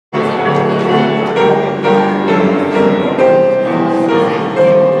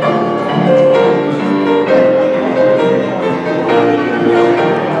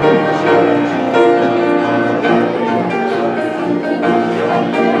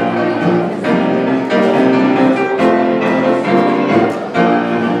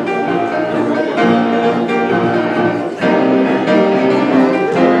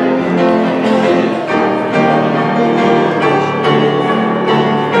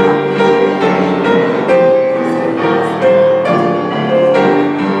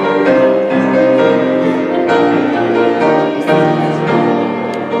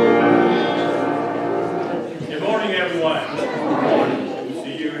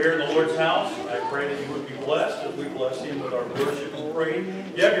the Lord's house. I pray that you would be blessed as we bless him with our worship and praise.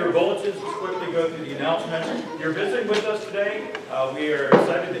 You have your bulletins. Let's quickly go through the announcements. If you're visiting with us today, we are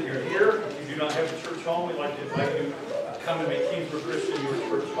excited that you're here. If you do not have a church home, we'd like to invite you to come and make Keensburg Christian your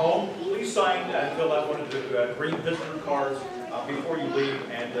church home. Please sign and fill out one of the green visitor cards before you leave,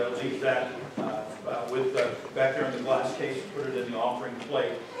 and leave that back there in the glass case. Put it in the offering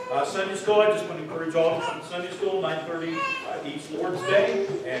plate. Sunday school, I just want to encourage all to come to Sunday school, 9:30 each Lord's Day,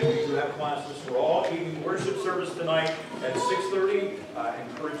 and we do have classes for all. Evening worship service tonight at 6:30.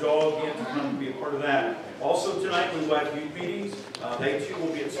 Encourage all again to come and be a part of that. Also tonight we will have youth meetings. They too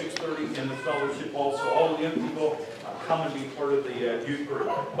will be at 6:30 in the fellowship hall, so all the young people come and be part of the youth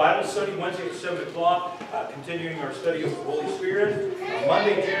group. Bible study Wednesday at 7 o'clock, continuing our study of the Holy Spirit.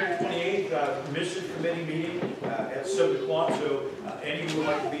 Monday, January 28th, mission committee meeting at 7 o'clock. So any who would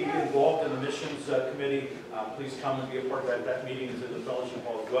like to be involved in the missions committee, please come and be a part of that. That meeting is in the fellowship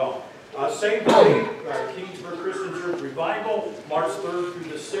hall as well. Same day, Keensburg Christian Church Revival, March 3rd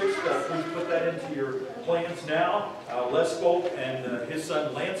through the 6th. Please put that into your plans now. Les Bolt and his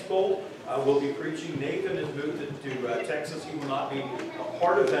son Lance Bolt will be preaching. Nathan has moved to Texas. He will not be a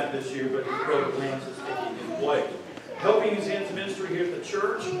part of that this year, but his brother Lance is taking his place. Helping His Hands ministry here at the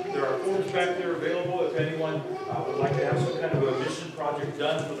church. There are forms back there available if anyone would like to have some kind of a mission project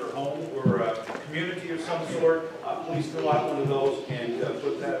done for their home or a community of some sort. Please fill out one of those and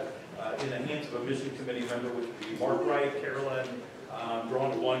put that in the hands of a mission committee member, which would be Mark Wright, Carolyn.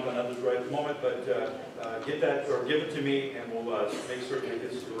 Drawing a blank on others right at the moment, but get that or give it to me, and we'll make certain it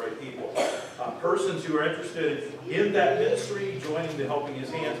gets to the right people. Persons who are interested in that ministry, joining the Helping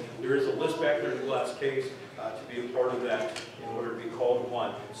His Hands, there is a list back there in the glass case to be a part of that in order to be called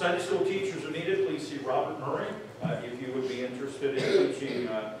upon. Sunday school teachers are needed. Please see Robert Murray if you would be interested in teaching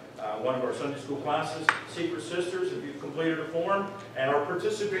one of our Sunday school classes. Secret Sisters, if you've completed a form and are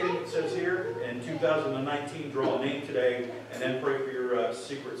participating, it says here, in 2019, draw a name today and then pray for your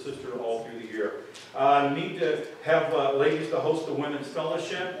secret sister all through the year. Need to have ladies to host the Women's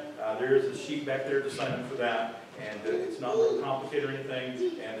Fellowship. There is a sheet back there to sign up for that, and it's not real complicated or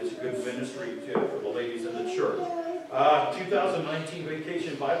anything, and it's a good ministry for the ladies in the church. 2019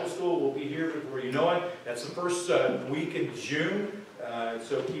 Vacation Bible School will be here before you know it. That's the first week in June.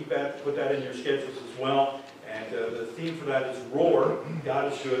 So put that in your schedules as well. And the theme for that is Roar,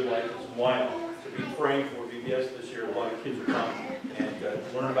 God is good, life is wild. So be praying for VBS this year. A lot of kids are coming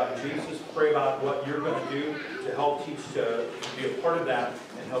and learn about Jesus. Pray about what you're going to do to help teach, to be a part of that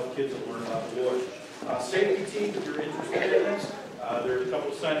and help kids to learn about the Lord. Safety team, if you're interested in this, there's a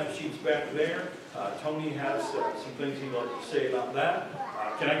couple of sign-up sheets back there. Tony has some things he'd like to say about that.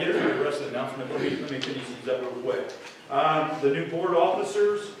 Can I get it for the rest of the announcement? Let me finish these up real quick. The new board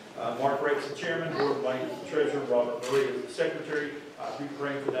officers, Mark Wright's the chairman, Board Mike is the treasurer, Robert Murray is the secretary. Be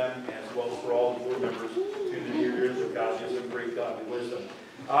praying for them as well as for all the board members through the years of God gives them great godly wisdom.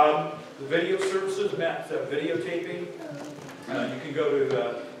 The video services, Matt's videotaping. You can go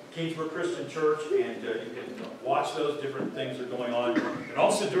to Keensburg Christian Church and you can watch those different things that are going on. And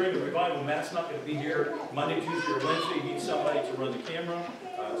also during the revival, Matt's not going to be here Monday, Tuesday, or Wednesday. He needs somebody to run the camera.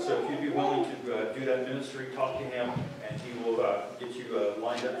 So if you'd be willing to do that ministry, talk to him, and he will get you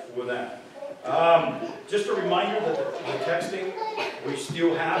lined up for that. Just a reminder that the texting, we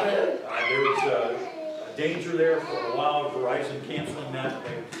still have it. There was a danger there for a while of Verizon canceling that.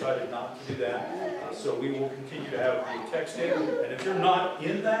 They decided not to do that. So we will continue to have the texting. And if you're not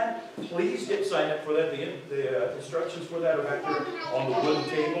in that, please get signed up for that. The instructions for that are back there on the wooden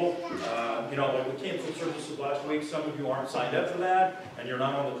table. Like we canceled services last week. Some of you aren't signed up for that, and you're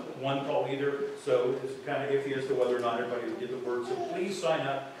not on the one call either. So it's kind of iffy as to whether or not everybody will get the word. So please sign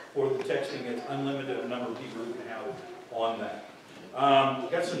up for the texting. It's unlimited number of people who can have on that.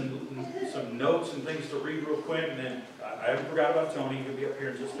 Got some notes and things to read real quick, and then I haven't forgot about Tony. He'll be up here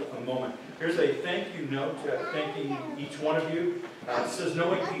in just a moment. Here's a thank you note thanking each one of you. It says,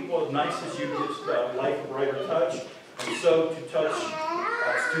 knowing people as nice as you gives life a brighter touch, and so to touch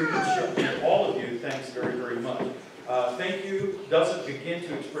students and all of you, thanks very, very much. Thank you doesn't begin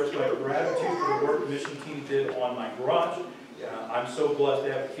to express my gratitude for the work the mission team did on my garage. I'm so blessed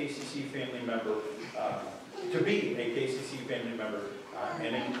to have a KCC family member, to be a KCC family member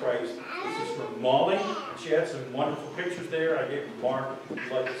and in Christ. This is from Molly. She had some wonderful pictures there. I gave Mark, if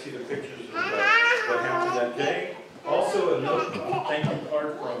you'd like to see the pictures of what happened that day. Also, a note, thank you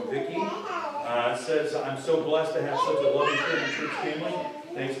card from Vicki. It says, I'm so blessed to have such a loving Christian church family.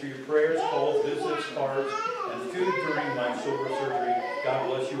 Thanks for your prayers, calls, visits, cards, and food during my shoulder surgery. God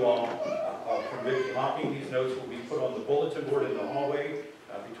bless you all. From Vicki Hocking, these notes will be put on the bulletin board in the hallway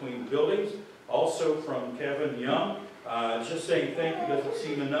between the buildings. Also from Kevin Young, Just saying thank you doesn't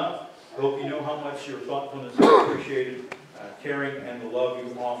seem enough. I hope you know how much your thoughtfulness is appreciated, caring, and the love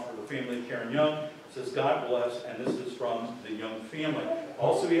you offer the family of Karen Young. It says, God bless, and this is from the Young family.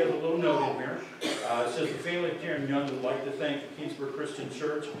 Also, he has a little note in here. It says, the family of Karen Young would like to thank the Keensburg Christian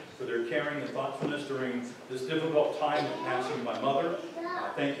Church for their caring and thoughtfulness during this difficult time of passing my mother.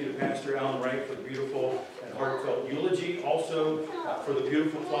 Thank you to Pastor Alan Wright for the beautiful and heartfelt eulogy. Also, for the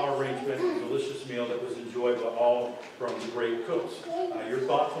beautiful flower arrangement and delicious meal that was enjoyed by all from the great cooks. Your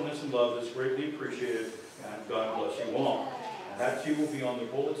thoughtfulness and love is greatly appreciated, and God bless you all. That too will be on the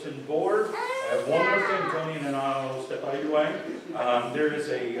bulletin board. I have one more thing, Tony, and then I'll step out of your way. There is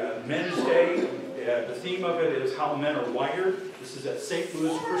a Men's Day. The theme of it is How Men Are Wired. This is at St.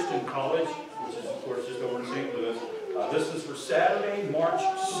 Louis Christian College, which is, of course, just over in St. Louis. This is for Saturday, March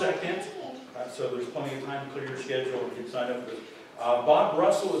 2nd. So there's plenty of time to clear your schedule and get signed up for this. Bob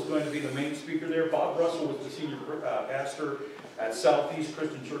Russell is going to be the main speaker there. Bob Russell was the senior pastor at Southeast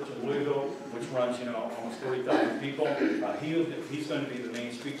Christian Church in Louisville, which runs, almost 40,000 people. He's going to be the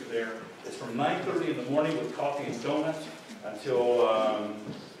main speaker there. It's from 9:30 in the morning with coffee and donuts until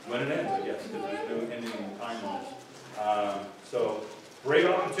when it ends, I guess, because there's no ending time on this. So, great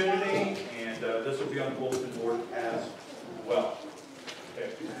opportunity, and this will be on the bulletin board as well. Okay,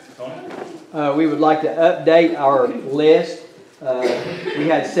 Tony? We would like to update our list. We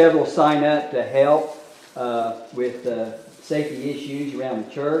had several sign up to help with safety issues around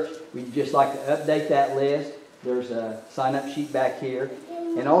the church. We'd just like to update that list. There's a sign-up sheet back here.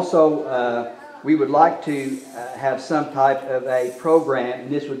 And also, we would like to have some type of a program,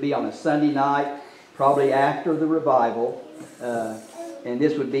 and this would be on a Sunday night, probably after the revival. And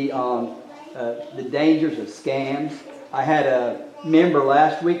this would be on the dangers of scams. I had a member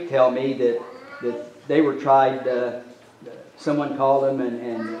last week tell me that they were tried, someone called them,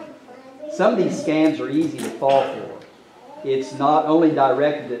 and some of these scams are easy to fall for. It's not only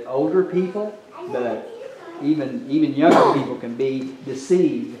directed at older people, but even younger people can be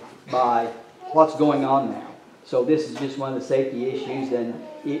deceived by what's going on now. So this is just one of the safety issues, and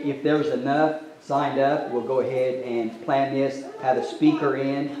if there's enough signed up, we'll go ahead and plan this, have a speaker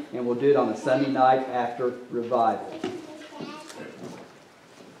in, and we'll do it on a Sunday night after revival.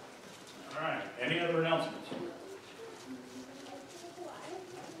 All right. Any other announcements?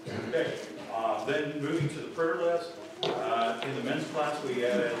 Okay. Then moving to the prayer list. In the men's class, we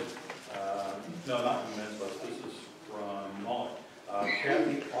added, no, not in the men's class, this is from Molly.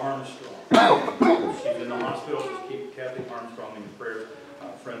 Kathy Armstrong. She's in the hospital. Just keep Kathy Armstrong in your prayers.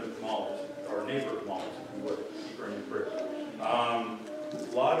 Friend of Molly's, or neighbor of Molly's, if you would. Keep her in your prayers.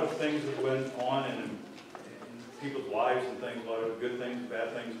 A lot of things that went on in people's lives and things, a lot of good things,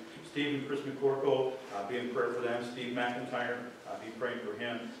 bad things. Steve and Chris McCorkle, be in prayer for them. Steve McIntyre, be praying for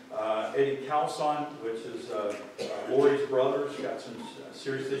him. Eddie Calson, which is Lori's brother, has got some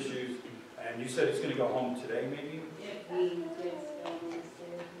serious issues. And you said he's going to go home today, maybe?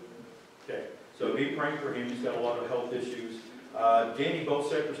 Okay, so be praying for him. He's got a lot of health issues. Danny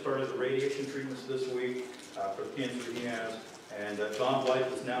Bosecker started the radiation treatments this week for the cancer he has. And Don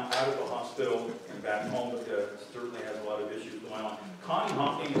Blythe is now out of the hospital and back home, but certainly has a lot of issues going on. Connie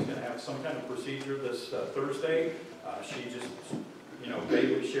Hawking is going to have some kind of procedure this Thursday. She just,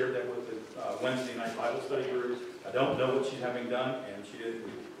 vaguely shared that with the Wednesday night Bible study group. I don't know what she's having done, and she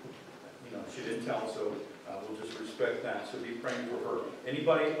didn't tell, so we'll just respect that. So be praying for her.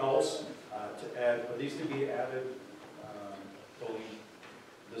 Anybody else to add? Are these to be added?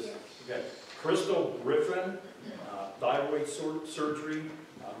 Okay. Crystal Griffin, thyroid surgery.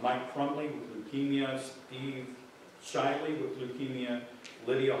 Mike Crumley with leukemia. Steve Shiley with leukemia.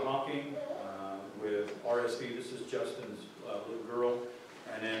 Lydia Hawking with RSV. This is Justin's little girl.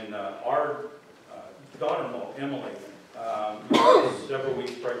 And then our daughter-in-law, Emily, is several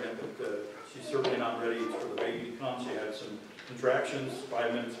weeks pregnant, but she's certainly not ready for the baby to come. She had some contractions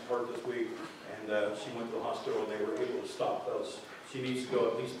 5 minutes apart this week, and she went to the hospital, and they were able to stop those. She needs to go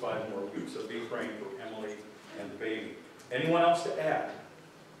at least 5 more weeks, so be praying for Emily and the baby. Anyone else to add?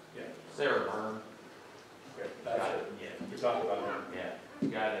 Yeah. Sarah Byrne. Okay, that's it. Yeah. We talked about her. Yeah. The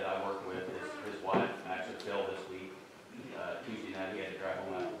guy that I work with, his wife actually fell this week. Tuesday night, he had to drive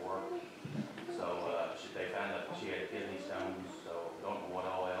home after work. So they found out she had kidney stones, so don't know what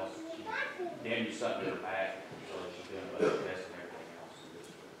all else. She damaged something in her back, so she's doing a blood test and everything else.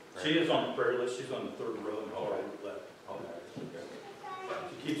 She is on the prayer list. She's on the 3rd row and all right left. Okay.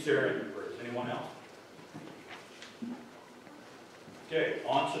 So keep Sarah in your prayers. Anyone else? Okay,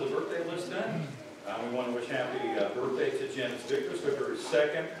 on to the birthday list then. We want to wish happy birthday to Janice Vickers, February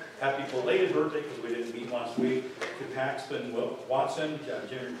 2nd. Happy belated birthday, because we didn't meet last week, to Paxton Watson,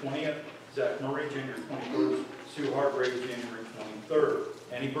 January 20th. Zach Murray, January 21st. Sue Hargrave, January 23rd.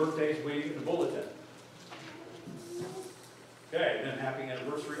 Any birthdays waiting in the bulletin? Okay, then happy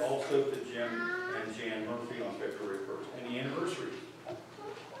anniversary also to Jim and Jan Murphy on February 1st. Any anniversaries?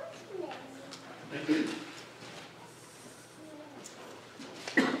 Thank you.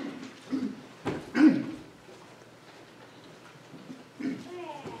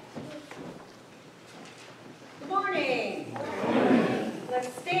 Good morning.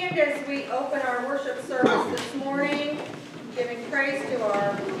 Let's stand as we open our worship service this morning, giving praise to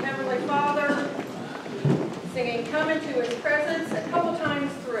our Heavenly Father, singing "Come into His Presence" a couple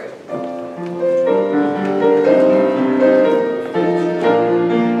times through.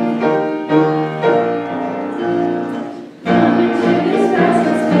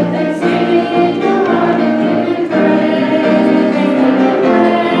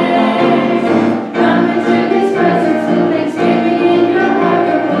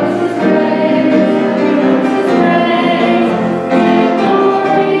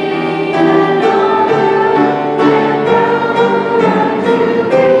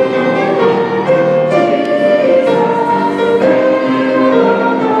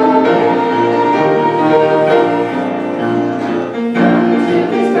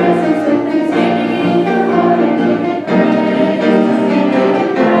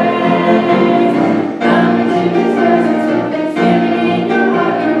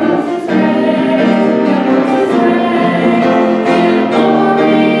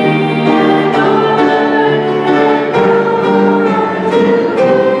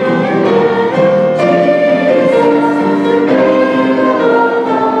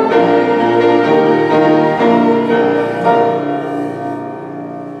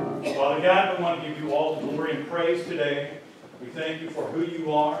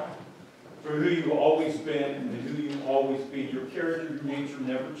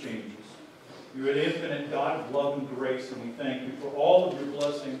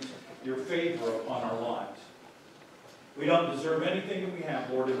 We don't deserve anything that we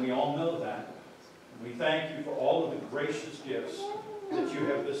have, Lord, and we all know that. We thank you for all of the gracious gifts that you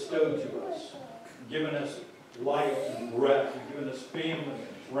have bestowed to us. You've given us life and breath. You've given us family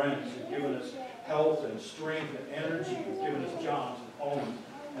and friends. You've given us health and strength and energy. You've given us jobs and homes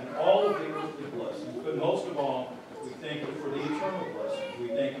and all of the earthly blessings. But most of all, we thank you for the eternal blessings. We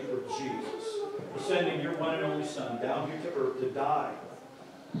thank you for Jesus, for sending your one and only Son down here to earth to die,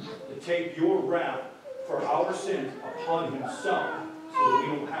 to take your wrath for our sins upon himself so that we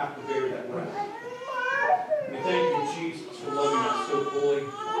don't have to bear that wrath. We thank you, Jesus, for loving us so fully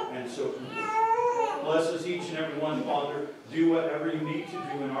and so completely. Bless us each and every one, Father. Do whatever you need to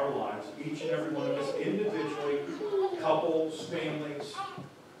do in our lives, each and every one of us individually, couples, families.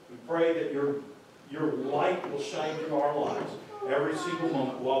 We pray that your light will shine through our lives every single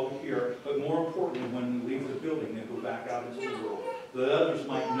moment while we're here, but more importantly, when we leave the building and go back out into the world, that others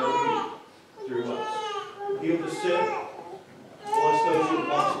might know you through us. Heal the sick. Bless those who have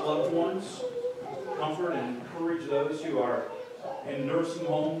lost loved ones. Comfort and encourage those who are in nursing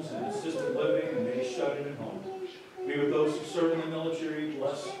homes and assisted living and maybe shut in at home. Be with those who serve in the military.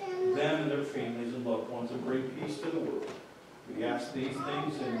 Bless them and their families and loved ones and bring peace to the world. We ask these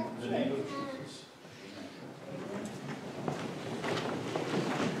things in the name of Jesus.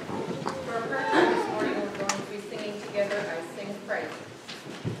 For our prayer time this morning, we're going to be singing together "I Sing Praise."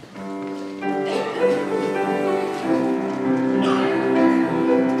 Thank you.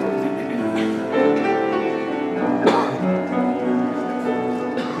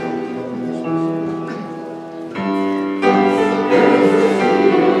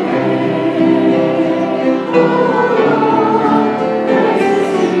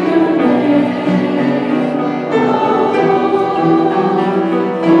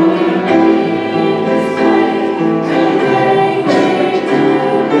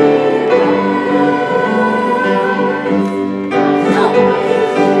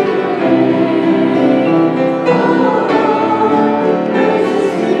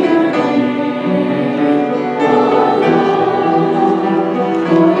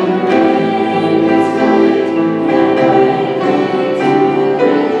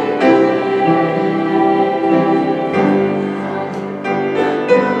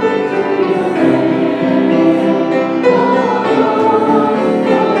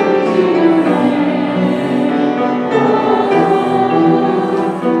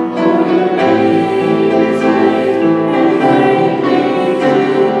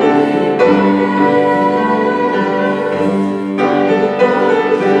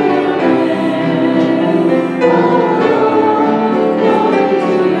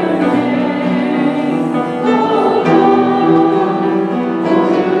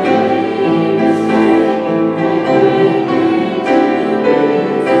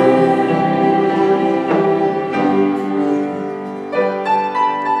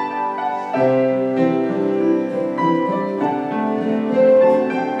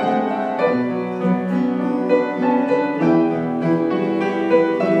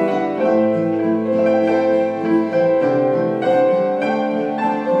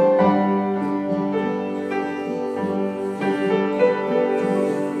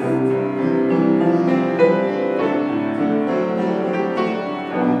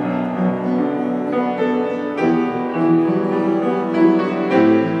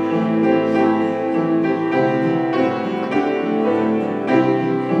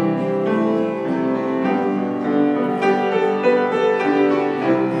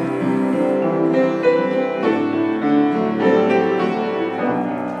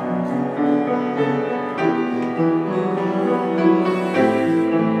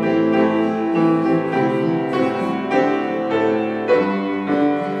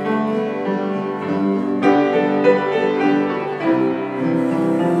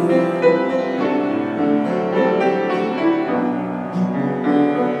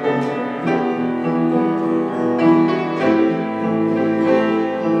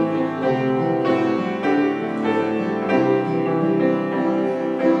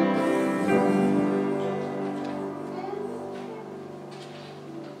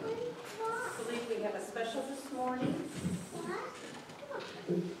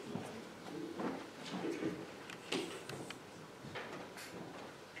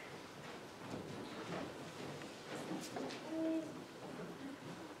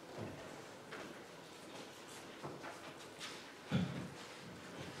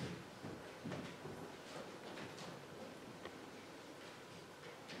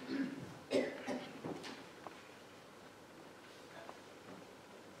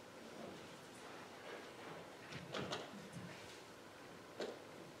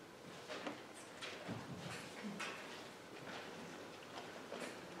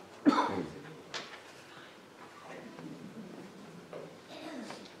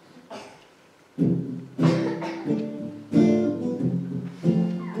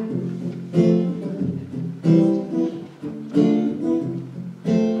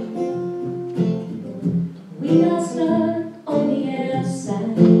 We got stuck on the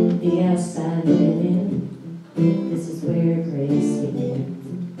outside living. This is where grace begins.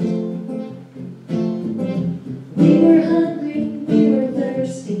 We were hungry, we were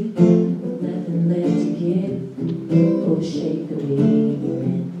thirsty, with nothing left to give. Oh, the shape that we were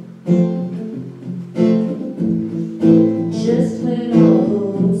in. Just when all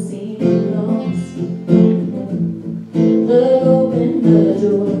hope seemed lost, love opened the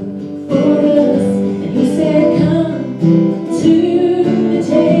door for us, and He said, "Come to the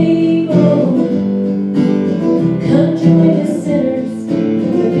table. Come join the sinners who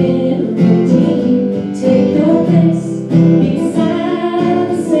have been redeemed. Take your place beside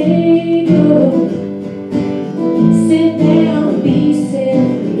the Savior. Sit down, be set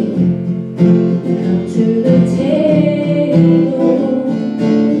free. Come to the table."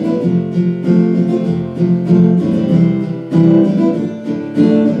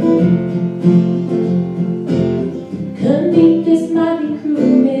 Come meet this mighty crew of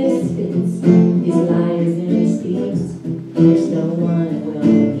misfits, these liars and these thieves. There's no one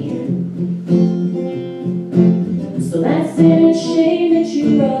welcome here. So that sin and shame that you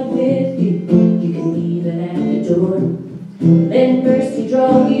brought with you, you can leave it at the door. Let mercy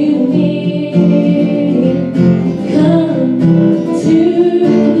draw you near. Come to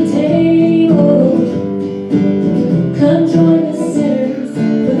the table. Come join the sinners who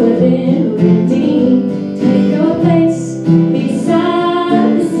have been redeemed. Take your place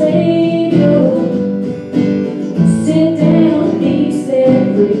beside the Savior. Sit down, be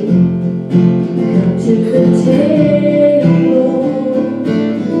set free. Come to the table.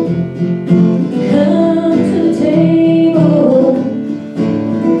 Come to the table.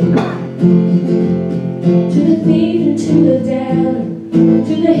 To the thief and to the doubter,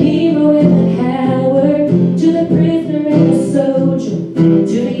 to the hero and the coward, to the prisoner and the soldier,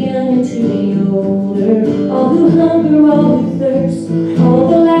 to the young and to the older, all who hunger, all who thirst, all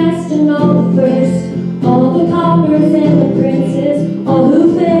the last and all the first, all the paupers and the princes, all who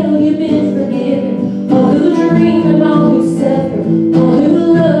fell, you've been forgiven, all who dream and all who suffer, all who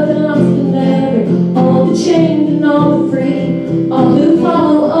love and lost and never, all the chained and all the free, all who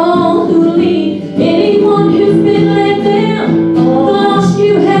follow, all who lead, anyone who's been let down, all the lost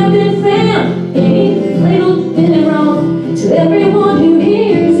you have been found.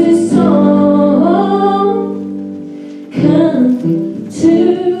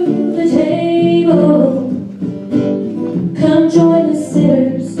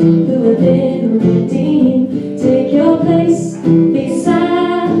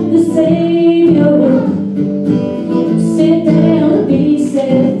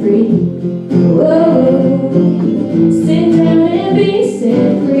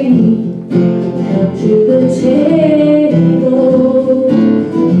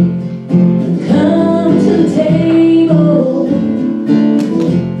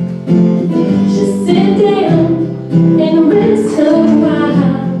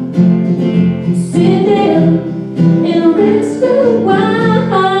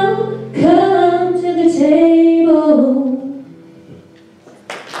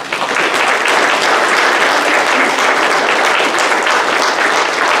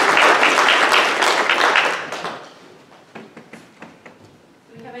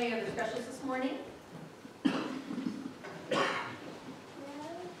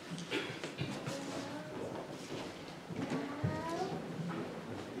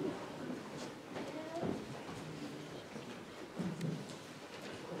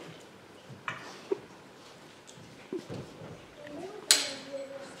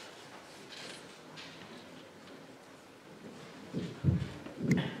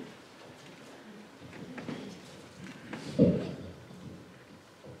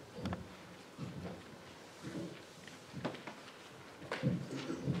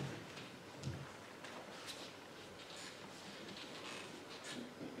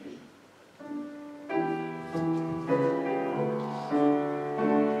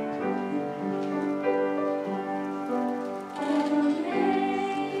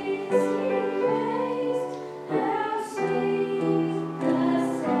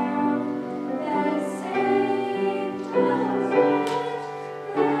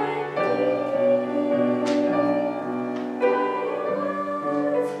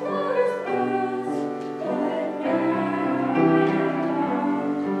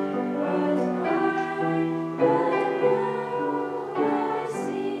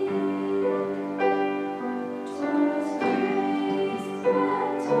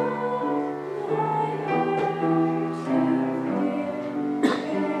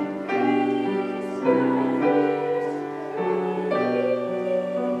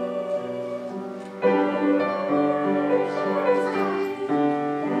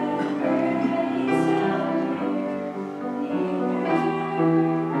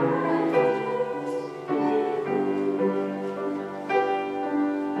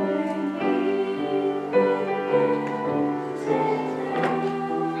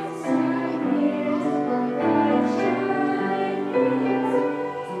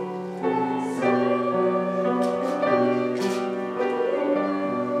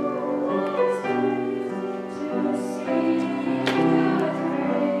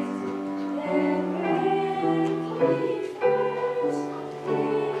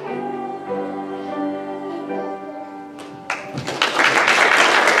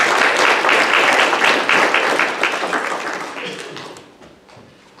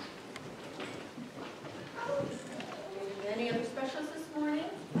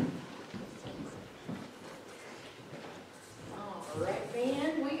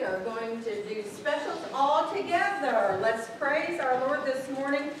 We're going to do specials all together. Let's praise our Lord this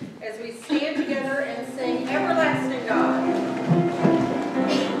morning as we stand together and sing Everlasting God.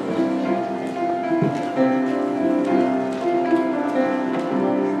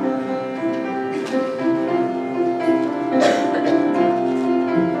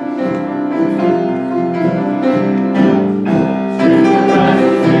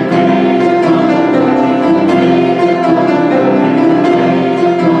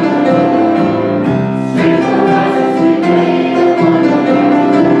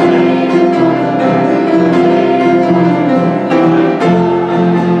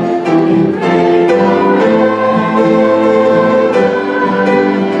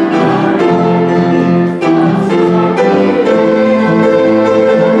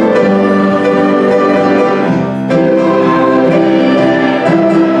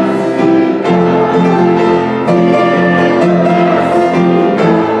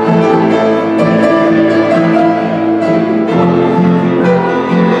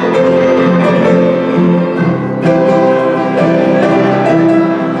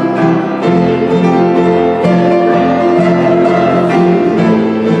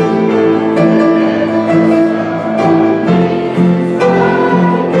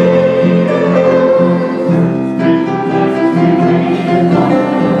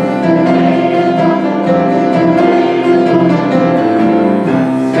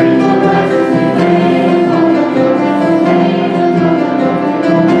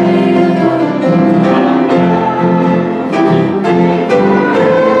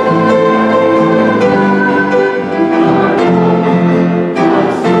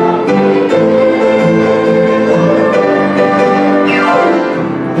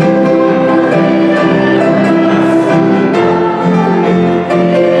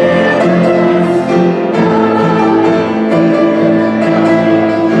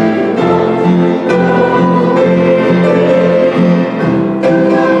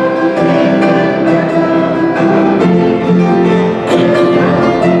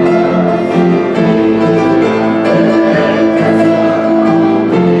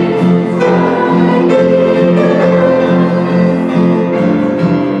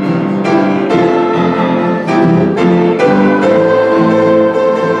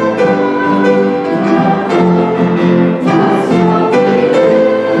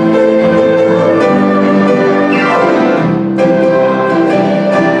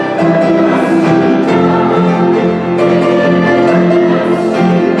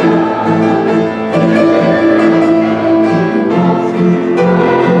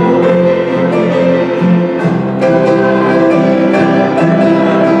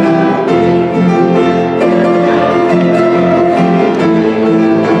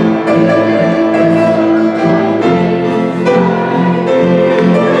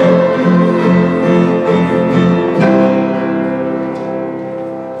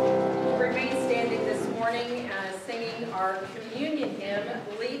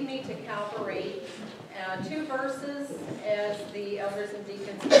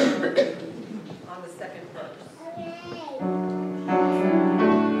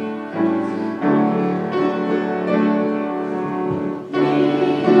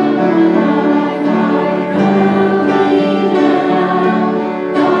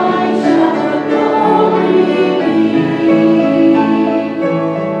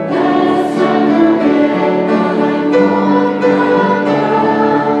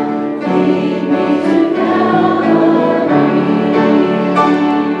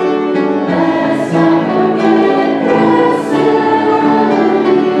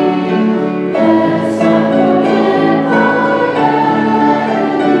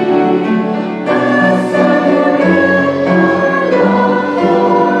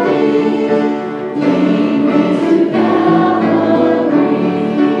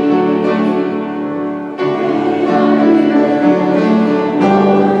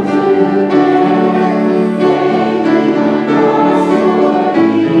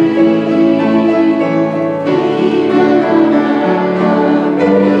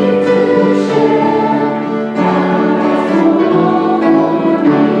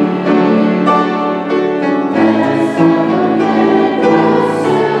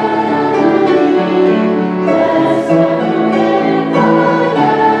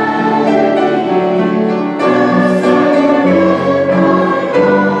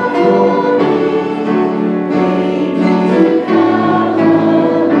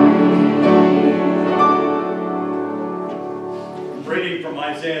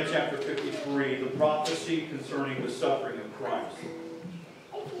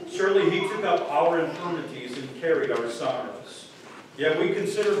 Yet we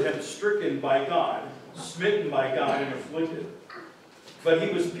considered him stricken by God, smitten by God, and afflicted. But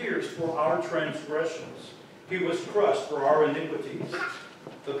he was pierced for our transgressions. He was crushed for our iniquities.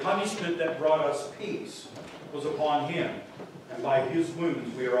 The punishment that brought us peace was upon him, and by his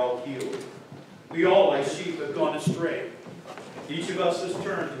wounds we are all healed. We all, like sheep, have gone astray. Each of us has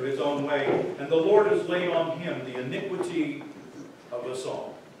turned to his own way, and the Lord has laid on him the iniquity of us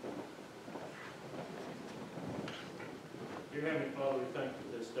all. Dear Heavenly Father, we thank you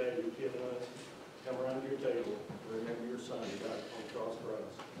for this day you've given us. Come around your table to remember your Son who died on the cross for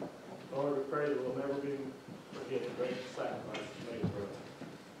us. Lord, we pray that we'll never forget the great sacrifices made for us.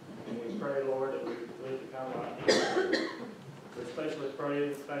 And we pray, Lord, that we live the kind of life you have. We especially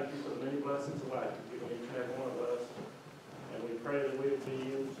pray, thank you for the many blessings of life you've given each and every one of us. And we pray that we would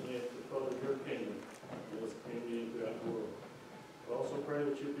be used in it to further your kingdom in this community and throughout the world. We also pray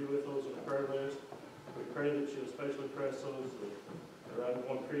that you'd be with those on the prayer list. We pray that you especially press those that are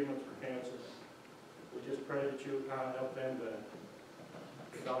undergoing treatments for cancer. We just pray that you would kind of help them, the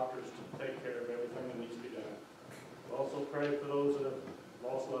doctors, to take care of everything that needs to be done. We also pray for those that have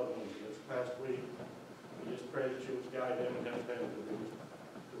lost loved ones this past week. We just pray that you would guide them and help them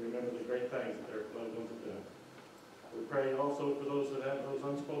to remember the great things that their loved ones have done. We pray also for those that have those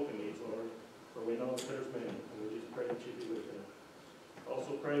unspoken needs, Lord, for we know that there's many, and we just pray that you be with them.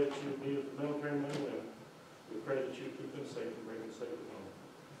 Also pray that you be with the military men and women. We pray that you keep them safe and bring them safely home.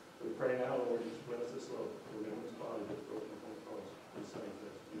 We pray now, Lord, just bless this love. Remember this body that's broken upon the cross. We say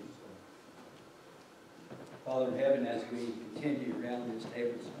this in Jesus' name. Father in heaven, as we continue around this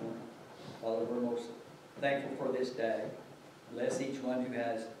table this morning, Father, we're most thankful for this day. Bless each one who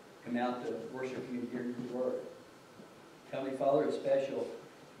has come out to worship you and hear your word. Heavenly Father, a special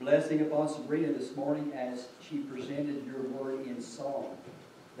blessing upon Sabrina this morning as she presented your word in song,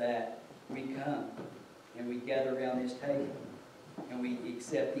 that we come and we gather around this table and we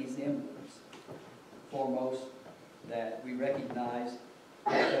accept these emblems. Foremost, that we recognize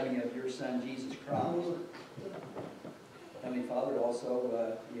the coming of your Son, Jesus Christ. Heavenly Father,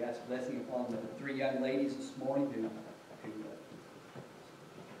 also we ask blessing upon the three young ladies this morning who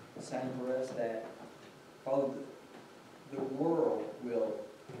sang for us, that, Father, the world will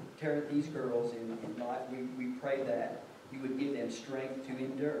tear at these girls in life. We pray that you would give them strength to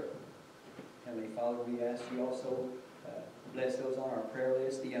endure. Heavenly Father, we ask you also bless those on our prayer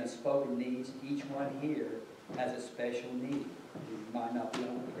list, the unspoken needs. Each one here has a special need. It might not be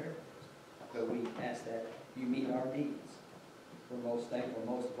on the prayer list, but we ask that you meet our needs. We're most thankful,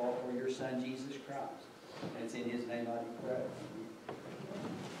 most of all, for your Son, Jesus Christ. And it's in his name I do pray.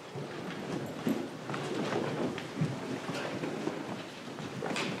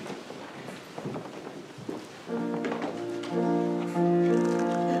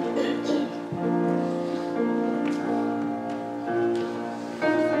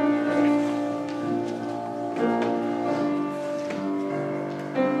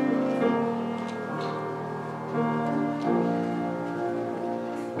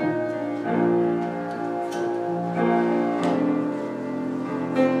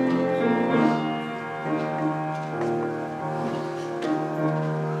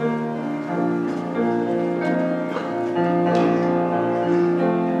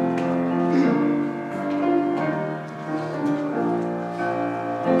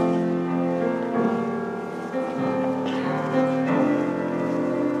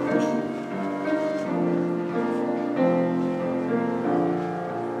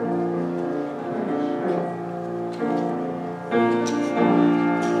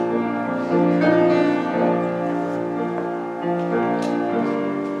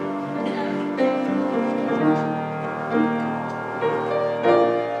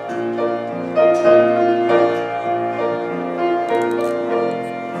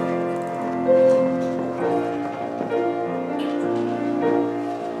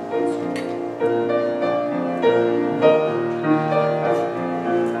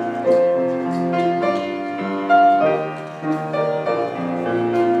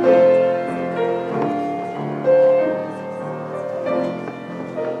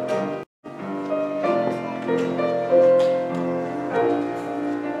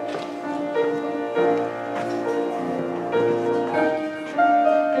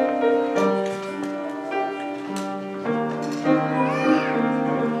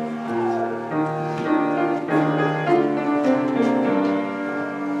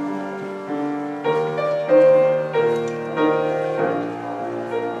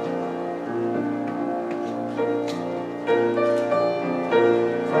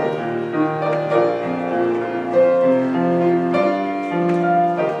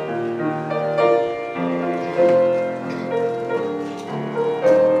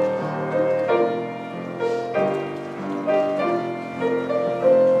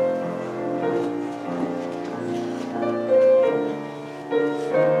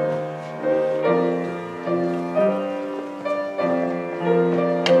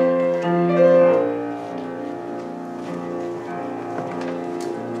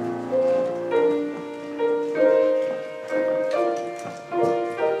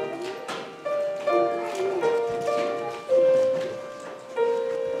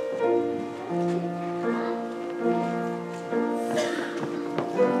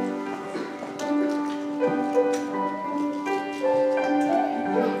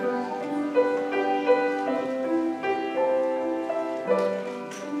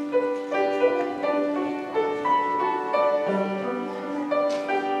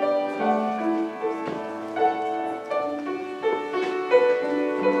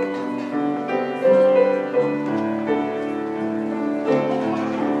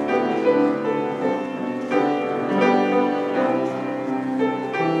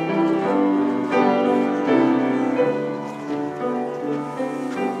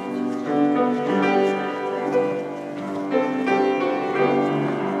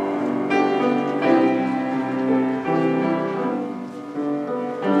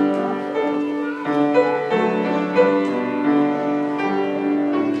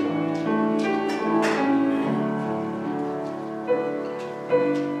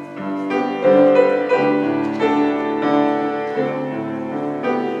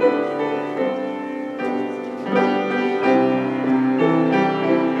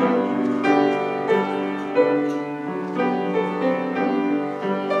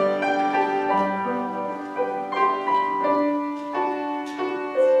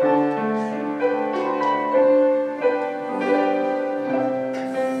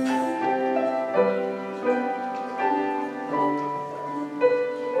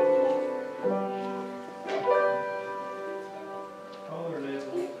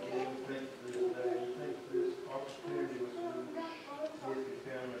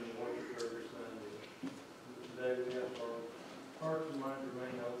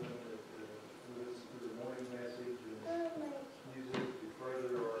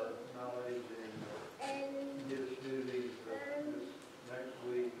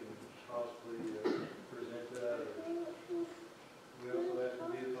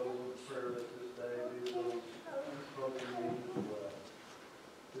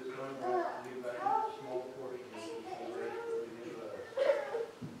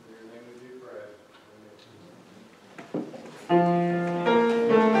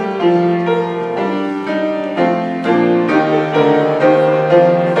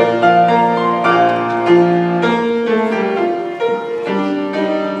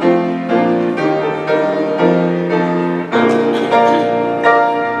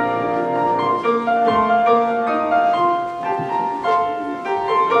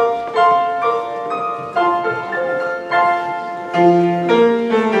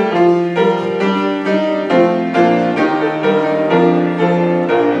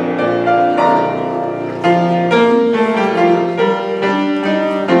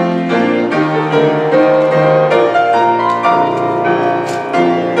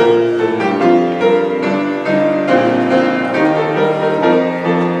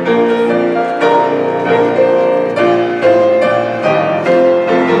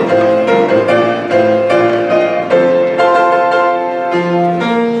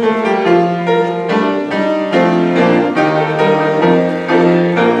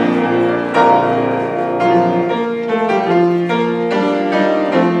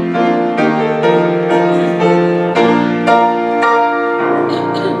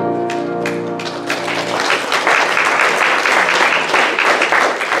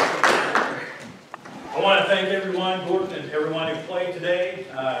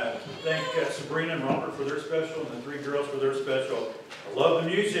 Sabrina and Robert for their special, and the 3 girls for their special. I love the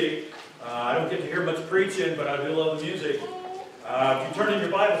music. I don't get to hear much preaching, but I do love the music. If you turn in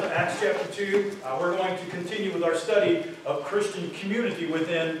your Bible to Acts chapter 2, we're going to continue with our study of Christian community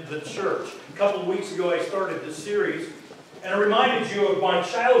within the church. A couple of weeks ago, I started this series, and I reminded you of my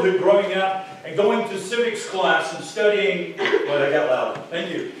childhood growing up and going to civics class and studying, well, I got loud,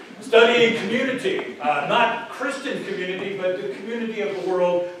 thank you, studying community, not Christian community, but the community of the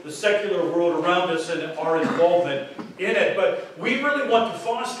world, the secular world around us, and our involvement in it. But we really want to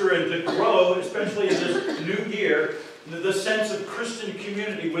foster and to grow, especially in this new year, the sense of Christian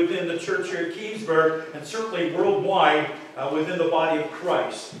community within the church here at Keensburg, and certainly worldwide within the body of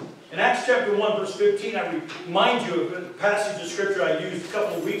Christ. In Acts chapter 1, verse 15, I remind you of a passage of scripture I used a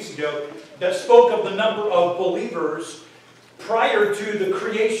couple of weeks ago that spoke of the number of believers prior to the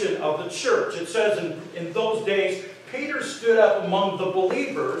creation of the church. It says in those days, Peter stood up among the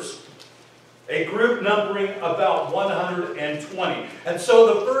believers, a group numbering about 120. And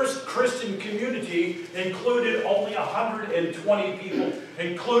so the first Christian community included only 120 people,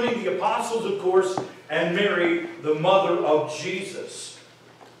 including the apostles, of course, and Mary, the mother of Jesus.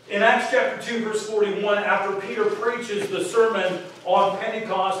 In Acts chapter 2, verse 41, after Peter preaches the sermon on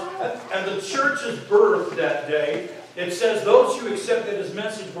Pentecost and the church's birth that day, it says those who accepted his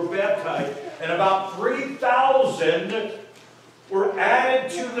message were baptized, and about 3,000 were added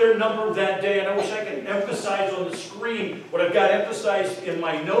to their number that day. And I wish I could emphasize on the screen what I've got emphasized in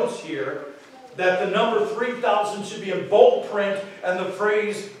my notes here, that the number 3,000 should be in bold print, and the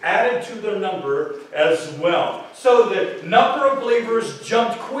phrase added to their number as well. So the number of believers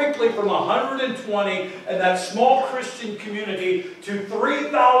jumped quickly from 120 in that small Christian community to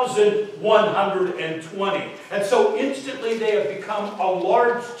 3,120. And so instantly they have become a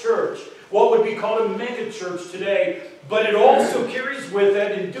large church, what would be called a mega church today. But it also carries with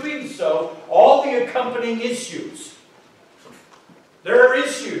it, in doing so, all the accompanying issues. There are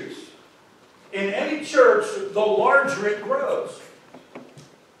issues. In any church, the larger it grows.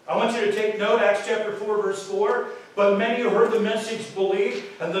 I want you to take note, Acts chapter 4, verse 4. But many who heard the message believed,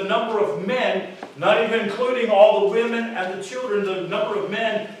 and the number of men, not even including all the women and the children, the number of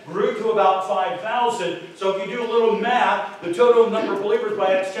men grew to about 5,000. So if you do a little math, the total number of believers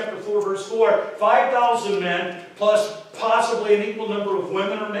by Acts chapter 4, verse 4, 5,000 men plus possibly an equal number of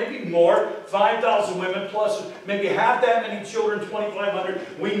women, or maybe more, 5,000 women plus maybe half that many children, 2,500.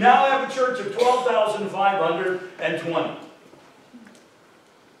 We now have a church of 12,520.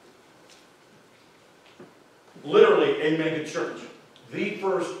 Literally a mega church. The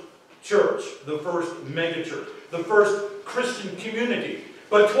first church, the first mega church, the first Christian community.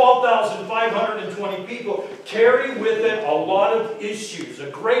 But 12,520 people carry with it a lot of issues,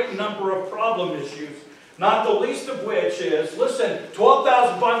 a great number of problem issues, not the least of which is, listen,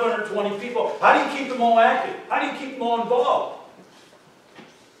 12,520 people, how do you keep them all active? How do you keep them all involved?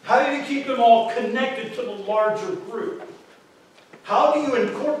 How do you keep them all connected to the larger group? How do you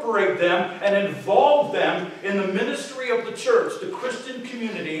incorporate them and involve them in the ministry of the church, the Christian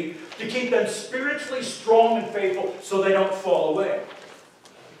community, to keep them spiritually strong and faithful so they don't fall away?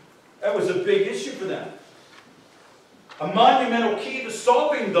 That was a big issue for them. A monumental key to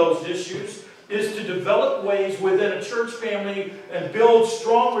solving those issues is to develop ways within a church family and build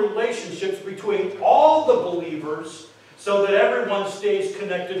strong relationships between all the believers so that everyone stays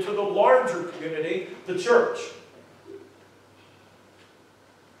connected to the larger community, the church.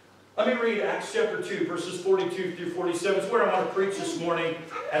 Let me read Acts chapter 2, verses 42 through 47. It's where I want to preach this morning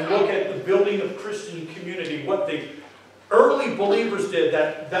and look at the building of Christian community, what the early believers did,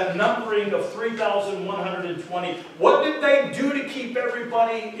 that numbering of 3,120. What did they do to keep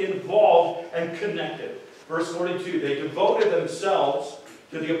everybody involved and connected? Verse 42, they devoted themselves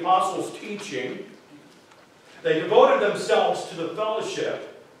to the apostles' teaching. They devoted themselves to the fellowship.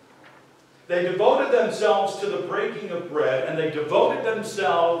 They devoted themselves to the breaking of bread, and they devoted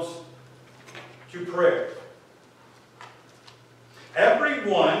themselves to prayer.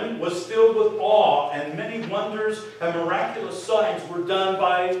 Everyone was filled with awe, and many wonders and miraculous signs were done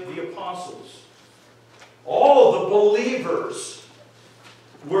by the apostles. All the believers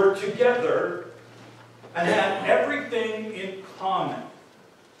were together and had everything in common.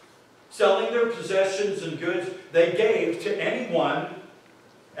 Selling their possessions and goods, they gave to anyone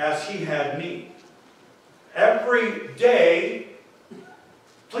as he had need. Every day,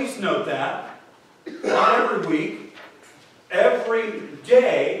 please note that, not every week, every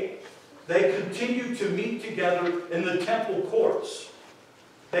day, they continued to meet together in the temple courts.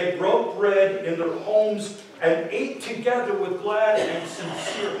 They broke bread in their homes and ate together with glad and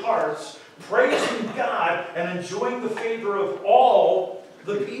sincere hearts, praising God and enjoying the favor of all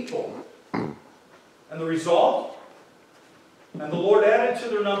the people. And the result? And the Lord added to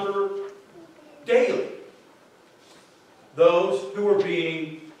their number daily those who were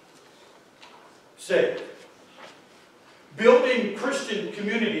being saved. Building Christian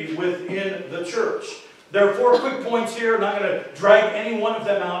community within the church. There are 4 quick points here. I'm not going to drag any one of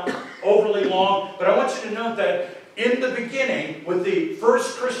them out overly long, but I want you to note that in the beginning, with the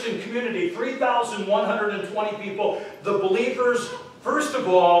first Christian community, 3,120 people, the believers, first of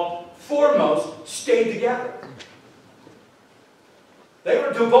all, foremost, stayed together. They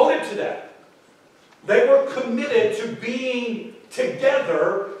were devoted to that. They were committed to being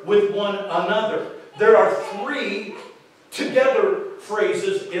together with one another. There are 3 together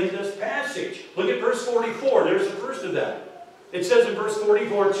phrases in this passage. Look at verse 44. There's the first of them. It says in verse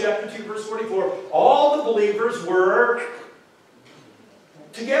 44, chapter 2, verse 44, all the believers were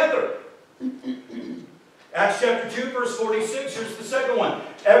together. Acts chapter 2, verse 46, here's the second one.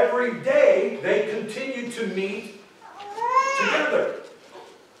 Every day they continued to meet together.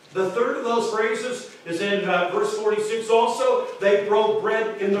 The third of those phrases is in verse 46 also. They broke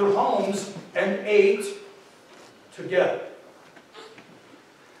bread in their homes and ate together.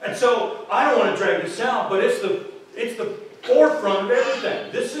 And so, I don't want to drag this out, but it's the forefront of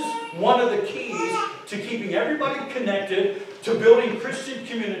everything. This is one of the keys to keeping everybody connected, to building Christian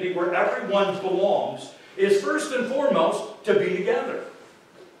community where everyone belongs, is first and foremost to be together.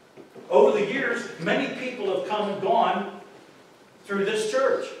 Over the years, many people have come and gone through this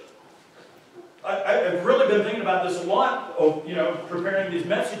church. I've really been thinking about this a lot, preparing these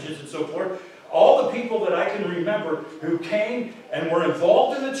messages and so forth. All the people that I can remember who came and were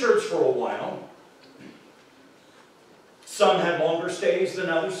involved in the church for a while, some had longer stays than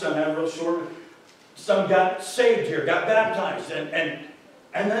others, some had real short, some got saved here, got baptized, and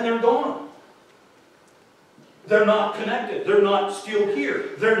then they're gone. They're not connected. They're not still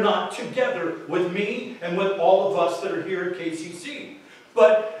here. They're not together with me and with all of us that are here at KCC.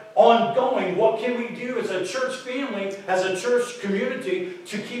 But ongoing, what can we do as a church family, as a church community,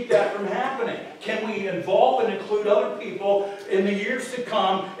 to keep that from happening? Can we involve and include other people in the years to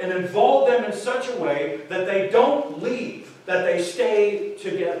come and involve them in such a way that they don't leave, that they stay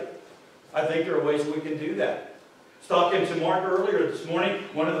together? I think there are ways we can do that. I was talking to Mark earlier this morning.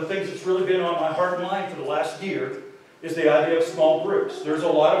 One of the things that's really been on my heart and mind for the last year is the idea of small groups. There's a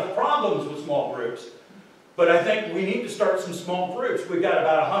lot of problems with small groups. But I think we need to start some small groups. We've got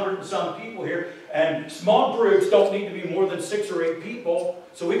about 100 and some people here, and small groups don't need to be more than 6 or 8 people.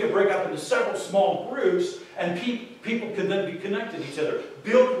 So we can break up into several small groups, and people can then be connected to each other.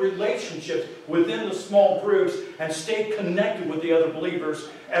 Build relationships within the small groups, and stay connected with the other believers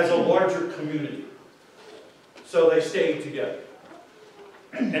as a larger community. So they stayed together.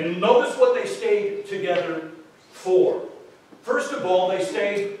 And notice what they stayed together for. First of all, they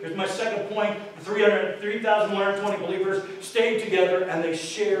stayed, here's my second point, 3,120 believers stayed together and they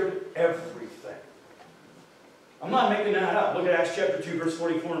shared everything. I'm not making that up. Look at Acts chapter 2, verse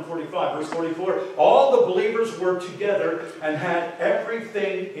 44 and 45. Verse 44, all the believers were together and had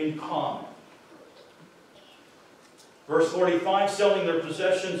everything in common. Verse 45, selling their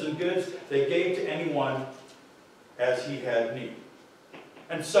possessions and goods, they gave to anyone as he had need.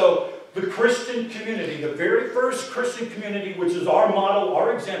 And so, the Christian community, the very first Christian community, which is our model,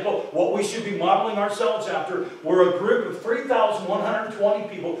 our example, what we should be modeling ourselves after, we're a group of 3,120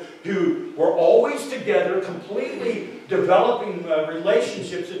 people who were always together, completely developing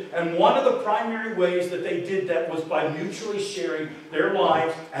relationships. And one of the primary ways that they did that was by mutually sharing their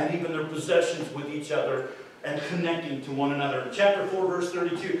lives and even their possessions with each other and connecting to one another. Chapter 4, verse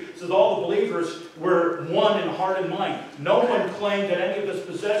 32 says all the believers were one in heart and mind. No one claimed that any of his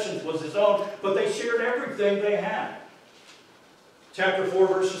possessions was his own, but they shared everything they had. Chapter 4,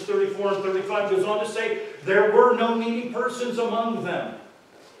 verses 34 and 35 goes on to say, there were no needy persons among them.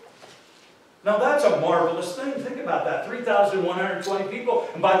 Now that's a marvelous thing. Think about that. 3,120 people.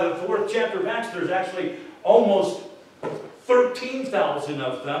 And by the 4th chapter of Acts, there's actually almost 13,000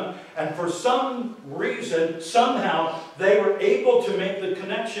 of them, and for some reason, somehow, they were able to make the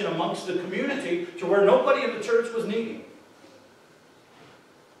connection amongst the community to where nobody in the church was needy.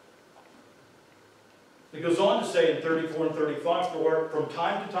 It goes on to say in 34 and 35, for from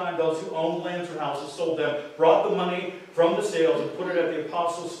time to time those who owned lands or houses sold them, brought the money from the sales and put it at the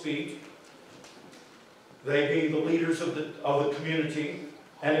apostles' feet, they being the leaders of the community,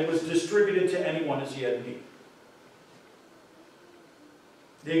 and it was distributed to anyone as he had need.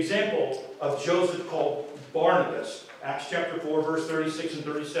 The example of Joseph called Barnabas, Acts chapter 4, verse 36 and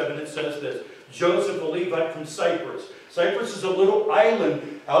 37, it says this, Joseph, a Levite from Cyprus. Cyprus is a little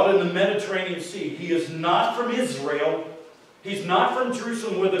island out in the Mediterranean Sea. He is not from Israel. He's not from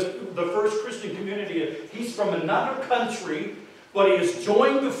Jerusalem where the first Christian community is. He's from another country, but he has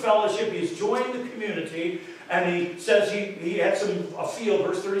joined the fellowship, he has joined the community, and he says he had a field,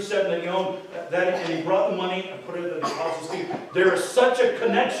 verse 37, that he owned, and he brought the money and put it at the apostles' feet. There is such a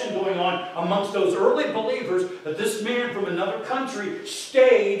connection going on amongst those early believers that this man from another country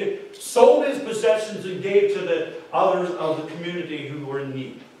stayed, sold his possessions, and gave to the others of the community who were in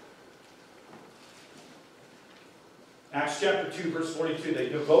need. Acts chapter 2, verse 42, they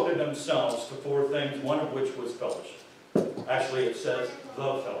devoted themselves to 4 things, one of which was fellowship. Actually, it says the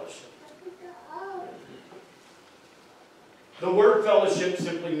fellowship. The word fellowship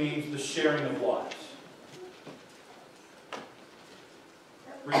simply means the sharing of lives.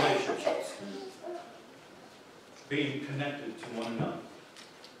 Relationships. Being connected to one another.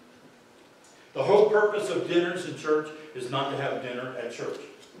 The whole purpose of dinners in church is not to have dinner at church.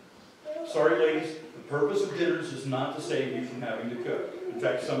 Sorry, ladies, the purpose of dinners is not to save you from having to cook. In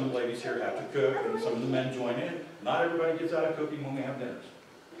fact, some of the ladies here have to cook, and some of the men join in. Not everybody gets out of cooking when we have dinners.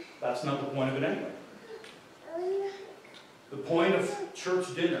 That's not the point of it anyway. The point of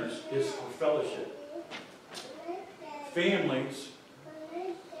church dinners is for fellowship. Families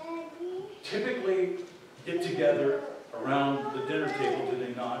typically get together around the dinner table, do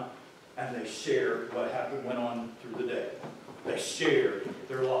they not? And they share what went on through the day. They share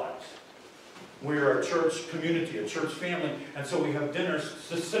their lives. We are a church community, a church family, and so we have dinners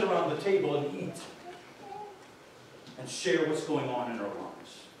to sit around the table and eat and share what's going on in our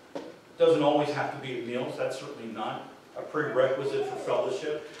lives. It doesn't always have to be at meals. That's certainly not a prerequisite for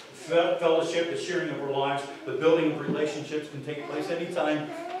fellowship. Fellowship, the sharing of our lives, the building of relationships can take place anytime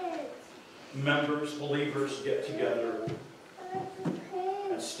members, believers get together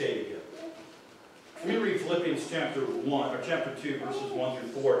and stay together. Let me read Philippians chapter 1, or chapter 2, verses 1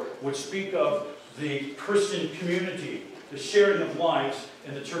 through 4, which speak of the Christian community, the sharing of lives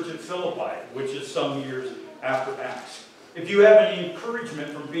in the church at Philippi, which is some years after Acts. If you have any encouragement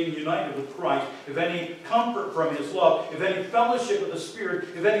from being united with Christ, if any comfort from His love, if any fellowship with the Spirit,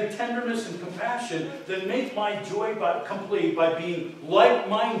 if any tenderness and compassion, then make my joy complete by being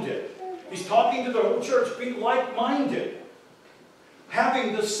like-minded. He's talking to the whole church, be like-minded.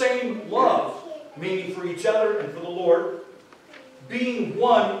 Having the same love, meaning for each other and for the Lord, being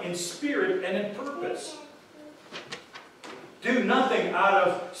one in spirit and in purpose. Do nothing out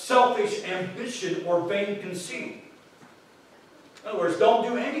of selfish ambition or vain conceit. In other words, don't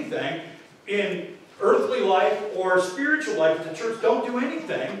do anything in earthly life or spiritual life at the church. Don't do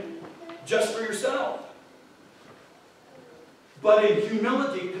anything just for yourself. But in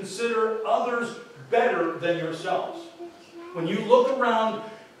humility, consider others better than yourselves. When you look around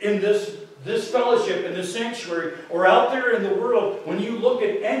in this fellowship, in this sanctuary, or out there in the world, when you look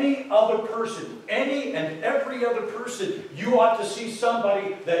at any other person, any and every other person, you ought to see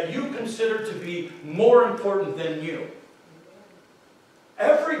somebody that you consider to be more important than you.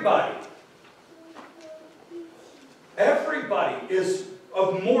 Everybody is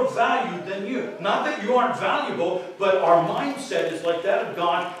of more value than you. Not that you aren't valuable, but our mindset is like that of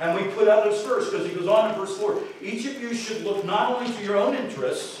God, and we put others first, because He goes on in verse 4, each of you should look not only to your own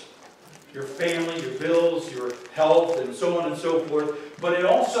interests, your family, your bills, your health, and so on and so forth, but it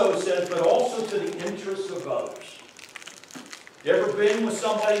also says, but also to the interests of others. You ever been with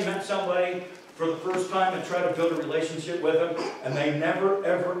somebody, met somebody for the first time and try to build a relationship with them, and they never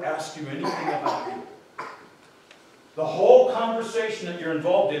ever ask you anything about you? The whole conversation that you're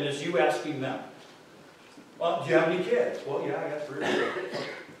involved in is you asking them, well, do you have any kids? Well, yeah, I got 3 kids.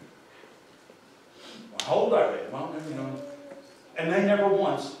 Well, how old are they? Well, you know. And they never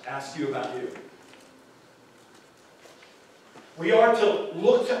once ask you about you. We are to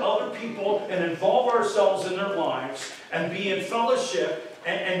look to other people and involve ourselves in their lives and be in fellowship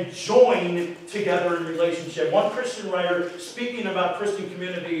and join together in relationship. One Christian writer, speaking about Christian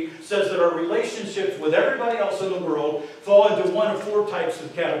community, says that our relationships with everybody else in the world fall into one of 4 types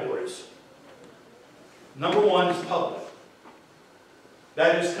of categories. Number 1 is public.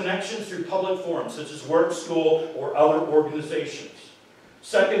 That is connections through public forums, such as work, school, or other organizations.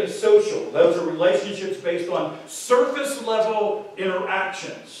 Second is social. Those are relationships based on surface-level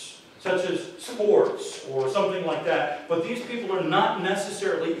interactions, such as sports or something like that. But these people are not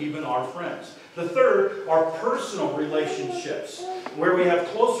necessarily even our friends. The third are personal relationships, where we have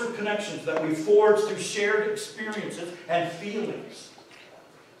closer connections that we forge through shared experiences and feelings.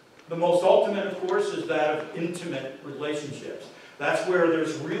 The most ultimate, of course, is that of intimate relationships. That's where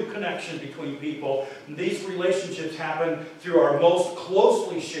there's real connection between people. And these relationships happen through our most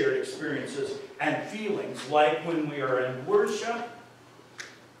closely shared experiences and feelings, like when we are in worship,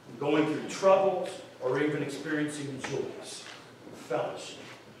 going through troubles, or even experiencing joys. fellowship.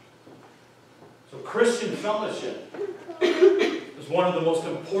 So Christian fellowship is one of the most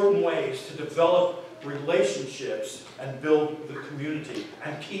important ways to develop relationships and build the community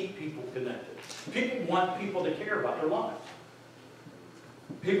and keep people connected. People want people to care about their lives.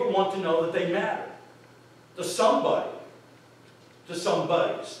 People want to know that they matter to somebody, to some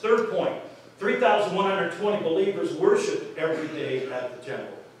buddies. Third point, 3,120 believers worship every day at the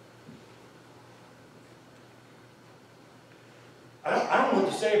temple. I don't know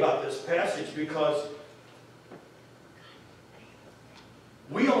what to say about this passage because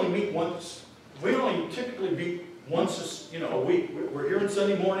we only meet once. We only typically meet once a week. We're here on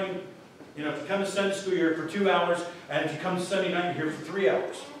Sunday morning. If you come to Sunday school, you're here for 2 hours. And if you come to Sunday night, you're here for 3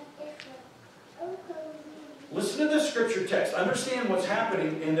 hours. Listen to this scripture text. Understand what's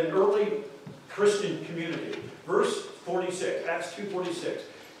happening in the early Christian community. Verse 46, Acts 2:46.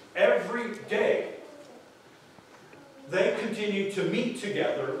 Every day, they continue to meet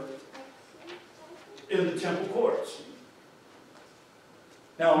together in the temple courts.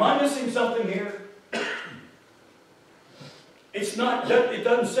 Now, am I missing something here? It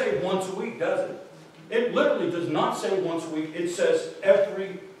doesn't say once a week, does it? It literally does not say once a week. It says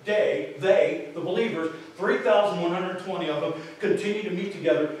every day, they, the believers, 3,120 of them, continue to meet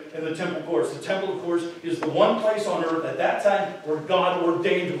together in the temple courts. The temple, of course, is the one place on earth at that time where God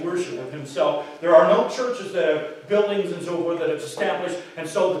ordained to worship with himself. There are no churches that have buildings and so forth that have established. And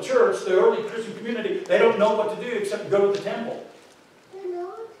so the church, the early Christian community, they don't know what to do except go to the temple.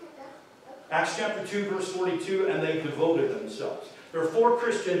 Acts chapter 2, verse 42, and they devoted themselves. There are 4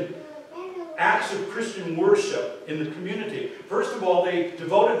 acts of Christian worship in the community. First of all, they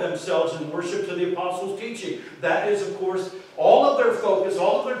devoted themselves in worship to the apostles' teaching. That is, of course, all of their focus,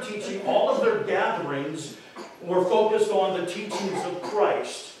 all of their teaching, all of their gatherings were focused on the teachings of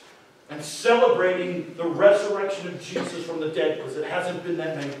Christ and celebrating the resurrection of Jesus from the dead, because it hasn't been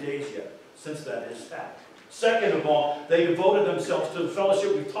that many days yet since that has happened. Second of all, they devoted themselves to the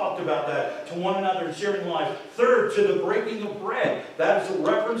fellowship. We've talked about that. To one another and sharing life. Third, to the breaking of bread. That is a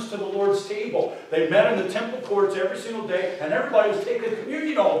reference to the Lord's table. They met in the temple courts every single day, and everybody was taking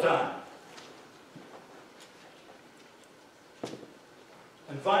communion all the time.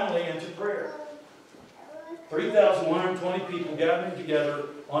 And finally, into prayer. 3,120 people gathering together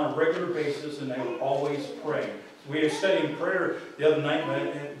on a regular basis, and they were always praying. We were studying prayer the other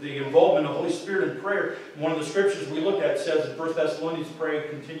night, the involvement of the Holy Spirit in prayer. One of the scriptures we looked at says in 1 Thessalonians, pray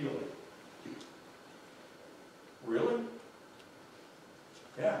continually. Really?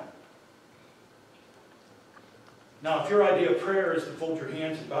 Yeah. Now, if your idea of prayer is to fold your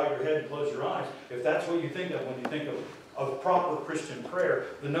hands and bow your head and close your eyes, if that's what you think of when you think of proper Christian prayer,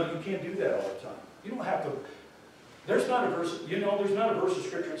 then no, you can't do that all the time. You don't have to. There's not a verse of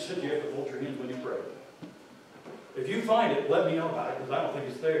scripture that says you have to fold your hands when you pray. If you find it, let me know about it, because I don't think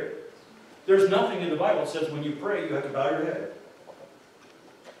it's there. There's nothing in the Bible that says when you pray, you have to bow your head.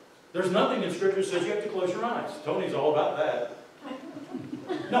 There's nothing in Scripture that says you have to close your eyes. Tony's all about that.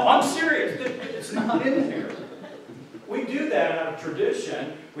 No, I'm serious. It's not in here. We do that out of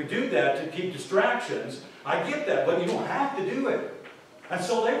tradition. We do that to keep distractions. I get that, but you don't have to do it. And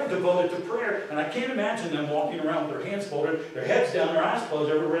so they were devoted to prayer, and I can't imagine them walking around with their hands folded, their heads down, their eyes closed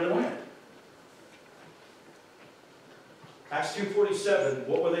everywhere they went. Acts 2:47,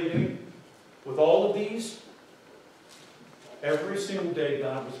 what were they doing? With all of these, every single day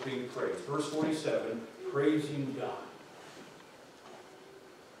God was being praised. Verse 47, praising God.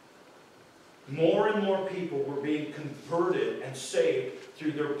 More and more people were being converted and saved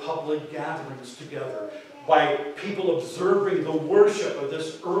through their public gatherings together, by people observing the worship of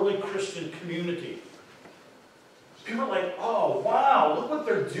this early Christian community. People are like, oh, wow, look what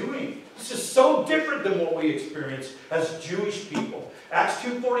they're doing. This is so different than what we experience as Jewish people. Acts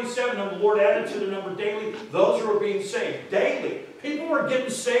 2:47, and the Lord added to the number daily those who were being saved. Daily. People were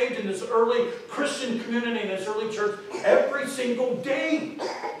getting saved in this early Christian community, in this early church, every single day.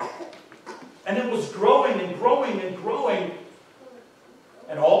 And it was growing and growing and growing.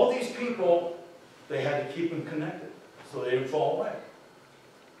 And all of these people, they had to keep them connected so they didn't fall away.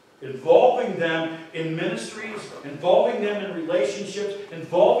 Involving them in ministries, involving them in relationships,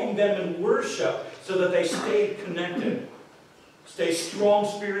 involving them in worship so that they stayed connected, stay strong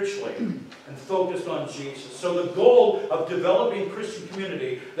spiritually, and focused on Jesus. So the goal of developing Christian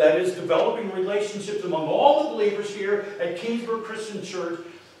community, that is developing relationships among all the believers here at Keensburg Christian Church,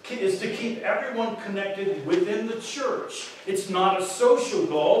 is to keep everyone connected within the church. It's not a social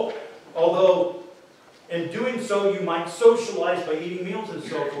goal, although in doing so, you might socialize by eating meals and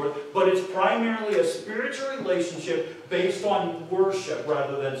so forth, but it's primarily a spiritual relationship based on worship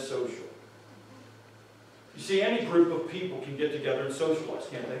rather than social. You see, any group of people can get together and socialize,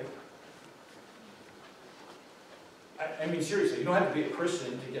 can't they? I mean, seriously, you don't have to be a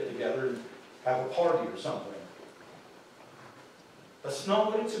Christian to get together and have a party or something. That's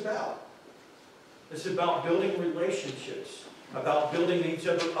not what it's about. It's about building relationships, about building each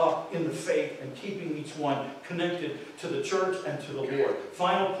other up in the faith and keeping each one connected to the church and to the Lord.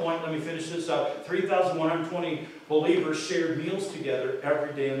 Final point, let me finish this up. 3,120 believers shared meals together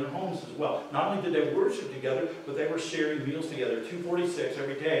every day in their homes as well. Not only did they worship together, but they were sharing meals together. 246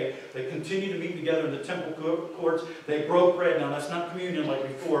 every day. They continued to meet together in the temple courts. They broke bread. Now that's not communion like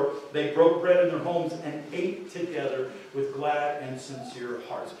before. They broke bread in their homes and ate together with glad and sincere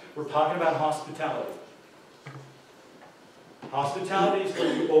hearts. We're talking about hospitality. Hospitality is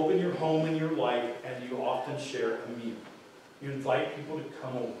when you open your home and your life and you often share a meal. You invite people to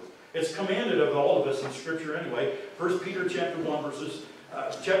come over. It's commanded of all of us in Scripture anyway. 1 Peter chapter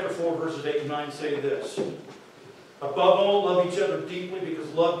 4 verses 8 and 9 say this. Above all, love each other deeply because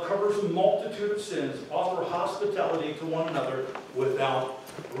love covers a multitude of sins. Offer hospitality to one another without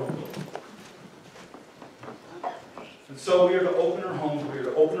grumbling. And so we are to open our homes, we are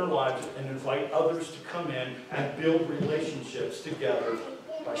to open our lives and invite others to come in and build relationships together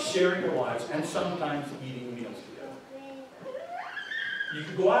by sharing our lives and sometimes eating meals together. You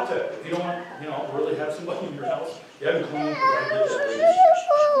could go out to, if you don't want, really have somebody in your house, you haven't cleaned,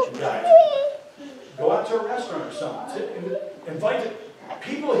 guys, go out to a restaurant or something. Invite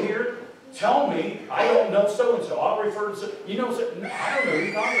people here. Tell me, I don't know so-and-so. I'll refer to so, I don't know who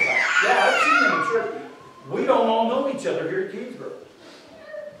you're talking about. Yeah, I've seen them in church. We don't all know each other here at Keensburg.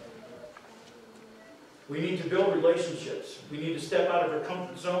 We need to build relationships. We need to step out of our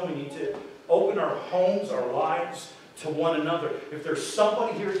comfort zone. We need to open our homes, our lives to one another. If there's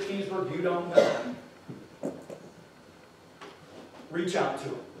somebody here at Keensburg you don't know, reach out to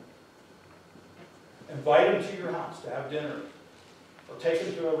them. Invite them to your house to have dinner. Or take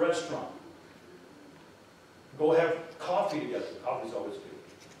them to a restaurant. Go have coffee together. Coffee's always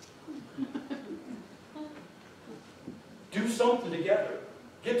good. Do something together.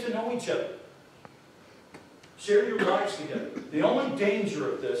 Get to know each other. Share your lives together. The only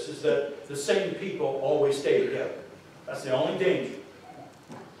danger of this is that the same people always stay together. That's the only danger.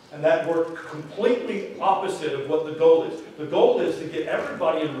 And that works completely opposite of what the goal is. The goal is to get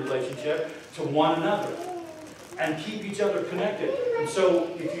everybody in a relationship to one another and keep each other connected. And so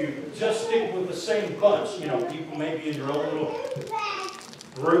if you just stick with the same bunch, people maybe in your own little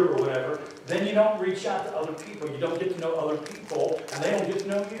group or whatever, then you don't reach out to other people. You don't get to know other people, and they don't get to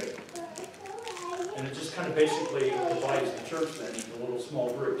know you. And it just kind of basically divides the church then into little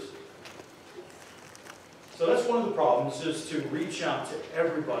small groups. So that's one of the problems, is to reach out to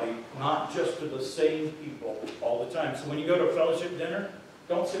everybody, not just to the same people all the time. So when you go to a fellowship dinner,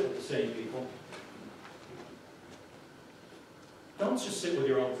 don't sit with the same people. Don't just sit with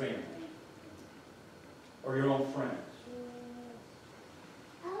your own family or your own friends.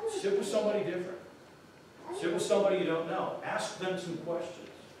 Sit with somebody different. Sit with somebody you don't know. Ask them some questions.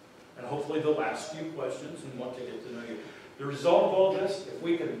 And hopefully they'll ask you questions and want to get to know you. The result of all this, if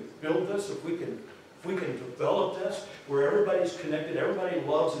we can build this, if we can develop this, where everybody's connected, everybody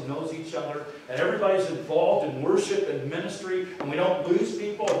loves and knows each other, and everybody's involved in worship and ministry, and we don't lose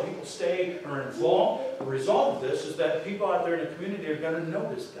people, and people stay and are involved, the result of this is that people out there in the community are going to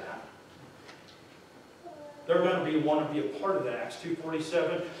notice that. They're going to want to be a part of that. Acts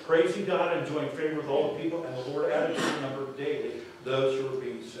 2:47, praising God and enjoying favor with all the people, and the Lord added to the number daily those who were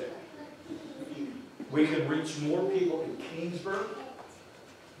being saved. We can reach more people in Keensburg,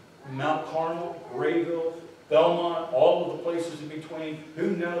 Mount Carmel, Rayville, Belmont, all of the places in between.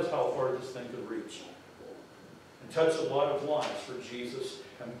 Who knows how far this thing could reach? And touch a lot of lives for Jesus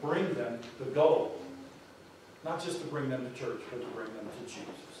and bring them the goal. Not just to bring them to church, but to bring them to Jesus.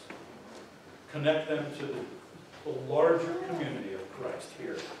 Connect them to the larger community of Christ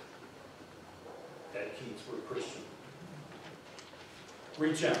here at Keensburg Christian.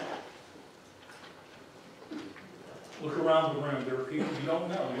 Reach out. Look around the room. There are people you don't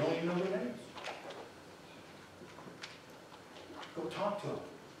know. You don't even know their names. Go talk to them.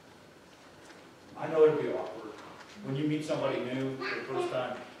 I know it'll be awkward. When you meet somebody new for the first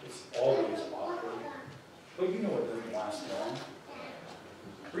time, it's always awkward. But you know it doesn't last long.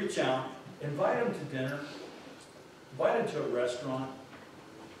 Reach out. Invite them to dinner. Invite them to a restaurant.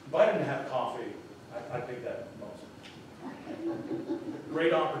 Invite them to have coffee. I pick that most.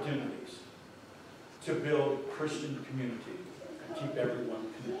 Great opportunities to build Christian community and keep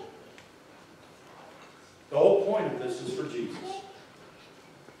everyone connected. The whole point of this is for Jesus.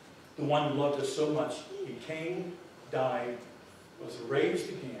 The one who loved us so much. He came, died, was raised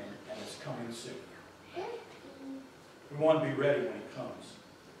again, and is coming soon. We want to be ready when He comes.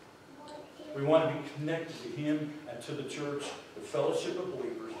 We want to be connected to Him and to the church, the fellowship of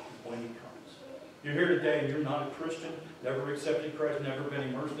believers, when He comes. You're here today and you're not a Christian, never accepted Christ, never been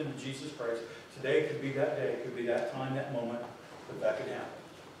immersed into Jesus Christ. Today could be that day, could be that time, that moment that could happen.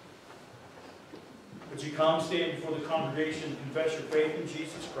 Would you come, stand before the congregation, and confess your faith in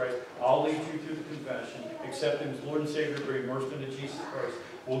Jesus Christ? I'll lead you through the confession. Accept Him as Lord and Savior, be immersed into Jesus Christ.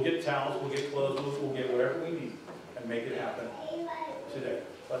 We'll get towels, we'll get clothes, we'll get whatever we need and make it happen today.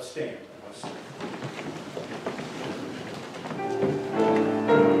 Let's stand and let's sing.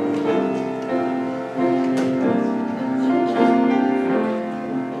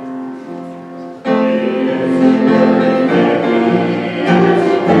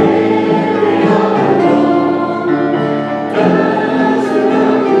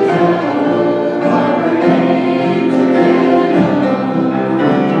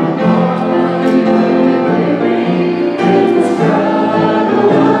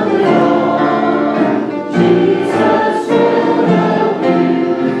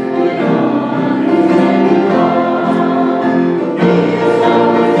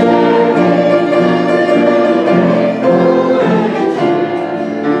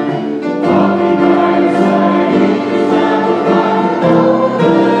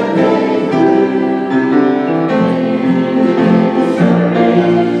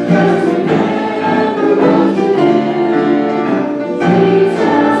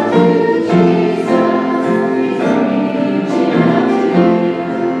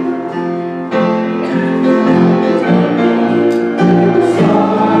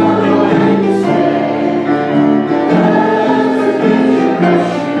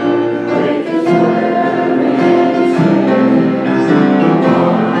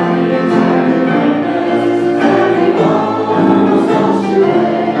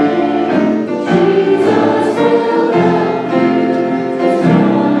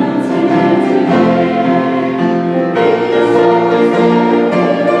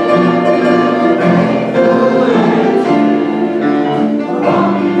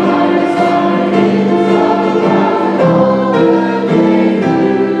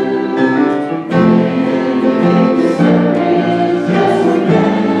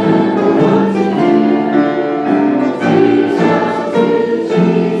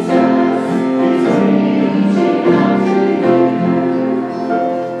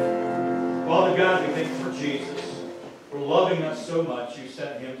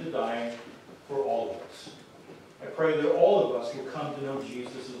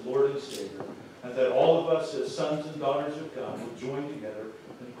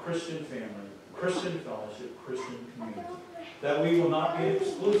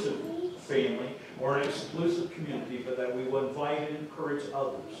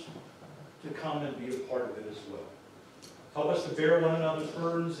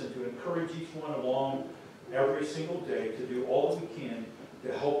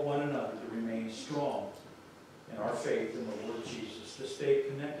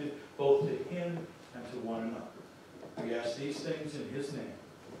 These things in His name.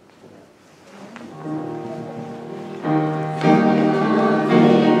 Amen.